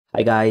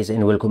Hi guys,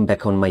 and welcome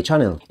back on my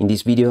channel. In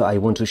this video I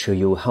want to show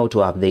you how to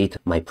update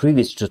my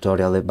previous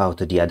tutorial about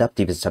the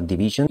adaptive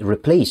subdivision,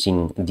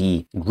 replacing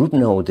the group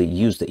node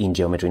used in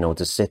geometry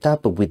nodes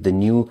setup with the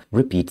new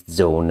repeat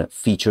zone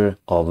feature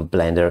of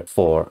Blender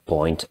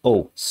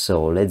 4.0.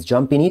 So let's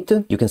jump in it.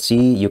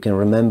 You can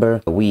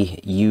remember we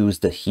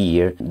used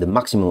here the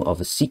maximum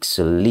of 6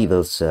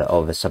 levels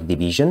of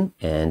subdivision,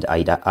 and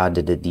I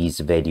added this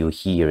value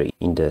here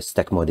in the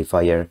stack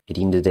modifier and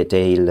in the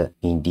detail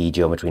in the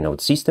geometry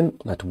node system.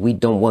 But we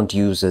don't want to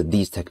use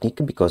this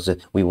technique because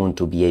we want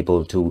to be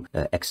able to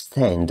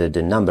extend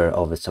the number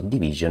of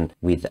subdivision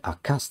with a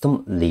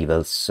custom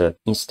levels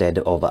instead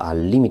of a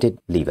limited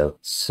level.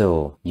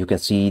 So you can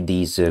see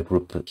this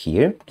group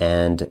here,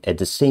 and at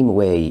the same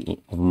way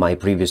of my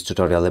previous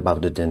tutorial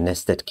about the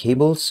nested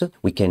cables,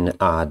 we can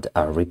add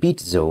a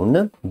repeat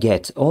zone,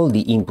 get all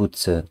the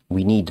inputs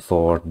we need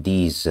for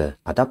this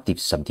adaptive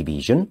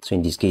subdivision. So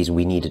in this case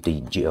we need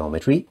the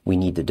geometry, we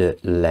need the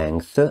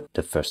length,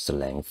 the first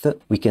length.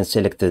 We can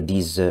select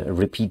this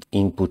repeat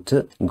input,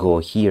 go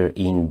here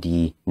in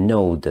the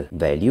node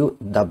value,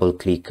 double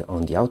click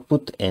on the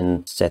output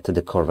and set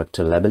the correct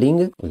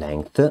labeling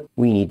length.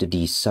 We need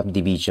the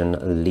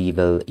subdivision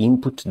level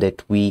input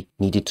that we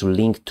needed to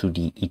link to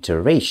the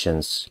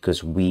iterations,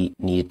 because we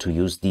need to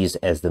use these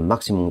as the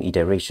maximum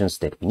iterations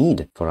that we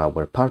need for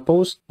our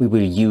purpose. We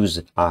will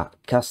use a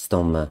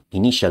custom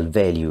initial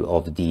value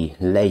of the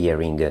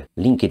layering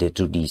linked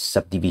to the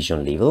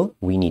subdivision level.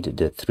 We need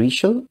the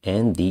threshold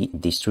and the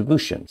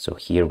distribution. So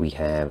here we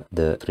have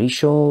the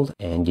threshold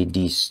and the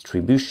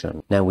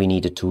distribution. Now we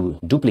need to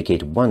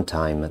duplicate one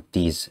time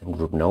this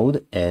group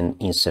node and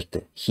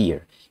insert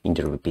here in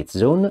the repeat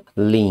zone,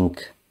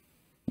 link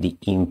the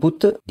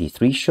input, the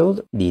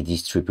threshold, the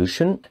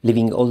distribution,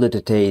 leaving all the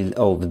detail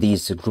of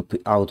this group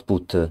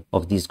output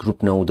of this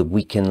group node.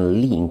 We can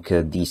link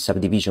the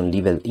subdivision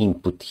level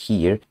input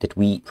here that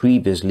we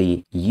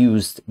previously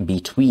used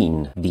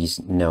between these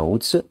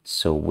nodes.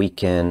 So we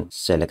can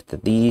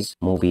select this,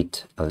 move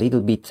it a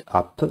little bit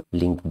up,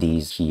 link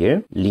this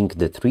here, link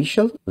the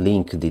threshold,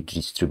 link the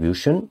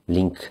distribution,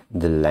 link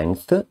the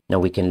length. Now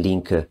we can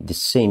link the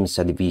same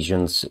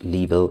subdivisions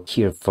level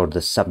here for the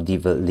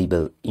subdiv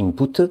level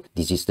input.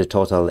 This is the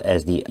total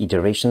as the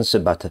iterations,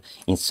 but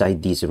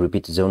inside this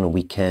repeat zone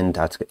we can't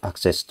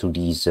access to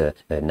this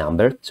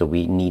number, so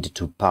we need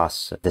to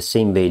pass the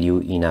same value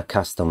in a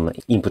custom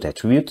input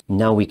attribute.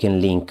 Now we can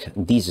link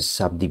this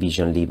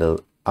subdivision level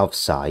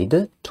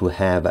outside to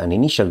have an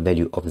initial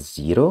value of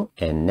 0,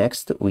 and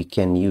next we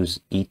can use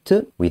it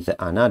with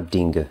an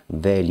adding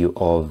value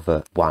of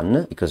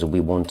 1 because we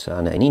want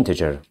an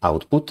integer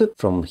output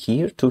from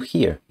here to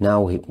here.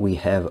 Now we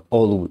have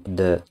all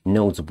the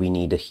nodes we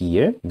need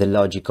here. The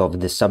logic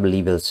of the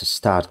sublevels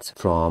starts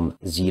from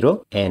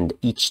 0, and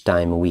each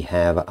time we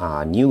have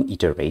a new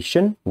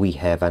iteration we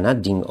have an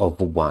adding of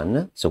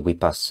 1, so we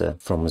pass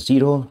from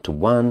 0 to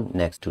 1,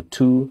 next to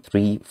 2,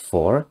 3,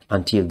 4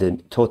 until the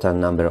total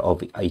number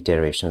of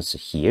iterations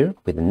here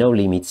with no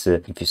limits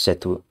if you set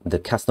to the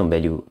custom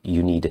value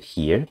you need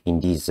here in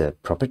this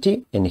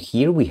property. And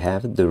here we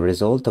have the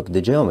result of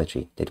the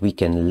geometry that we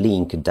can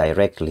link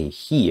directly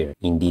here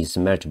in this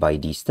merge by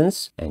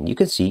distance, and you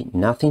can see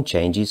nothing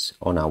changes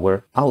on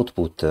our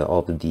output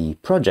of the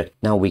project.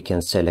 Now we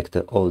can select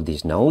all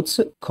these nodes,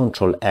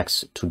 Ctrl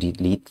X to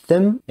delete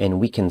them,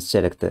 and we can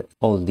select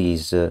all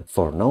these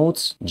 4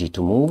 nodes, G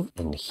to move,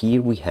 and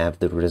here we have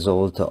the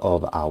result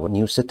of our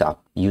new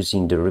setup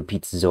using the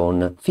repeat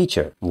zone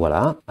feature.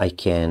 Voila, I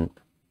can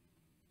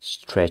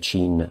stretch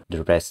in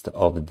the rest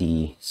of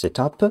the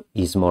setup.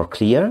 Is more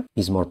clear,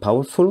 is more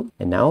powerful,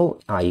 and now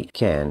I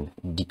can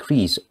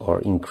decrease or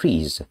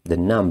increase the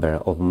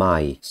number of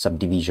my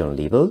subdivision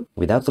level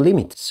without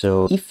limit.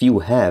 So if you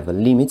have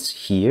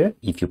limits here,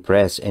 if you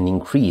press and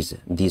increase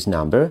this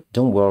number,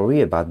 don't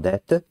worry about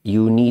that.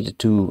 You need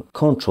to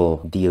control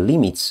the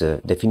limits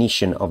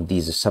definition of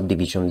these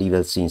subdivision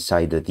levels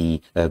inside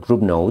the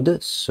group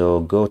node. So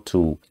go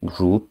to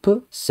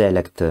group,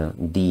 select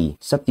the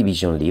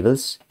subdivision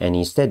levels, and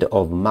instead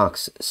of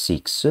max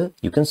 6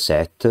 you can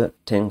set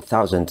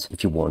 10,000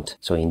 if you want.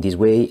 So in this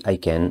way I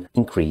can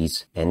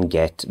increase and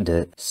get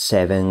the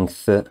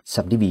 7th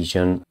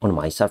subdivision on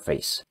my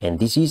surface. And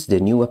this is the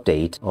new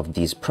update of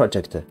this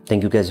project.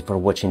 Thank you guys for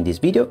watching this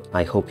video.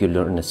 I hope you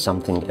learned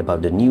something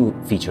about the new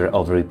feature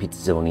of repeat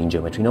zone in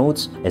geometry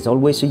nodes. As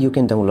always, you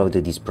can download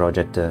this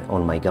project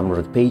on my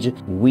Gumroad page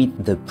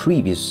with the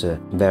previous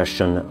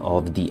version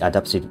of the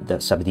adaptive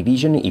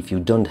subdivision if you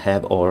don't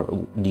have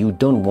or you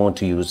don't want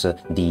to use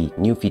the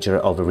new feature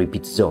of a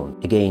repeat zone.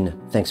 Again,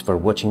 thanks for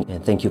watching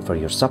and thank you for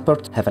your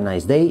support. Have a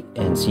nice day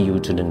and see you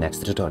to the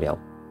next tutorial.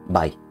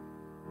 Bye.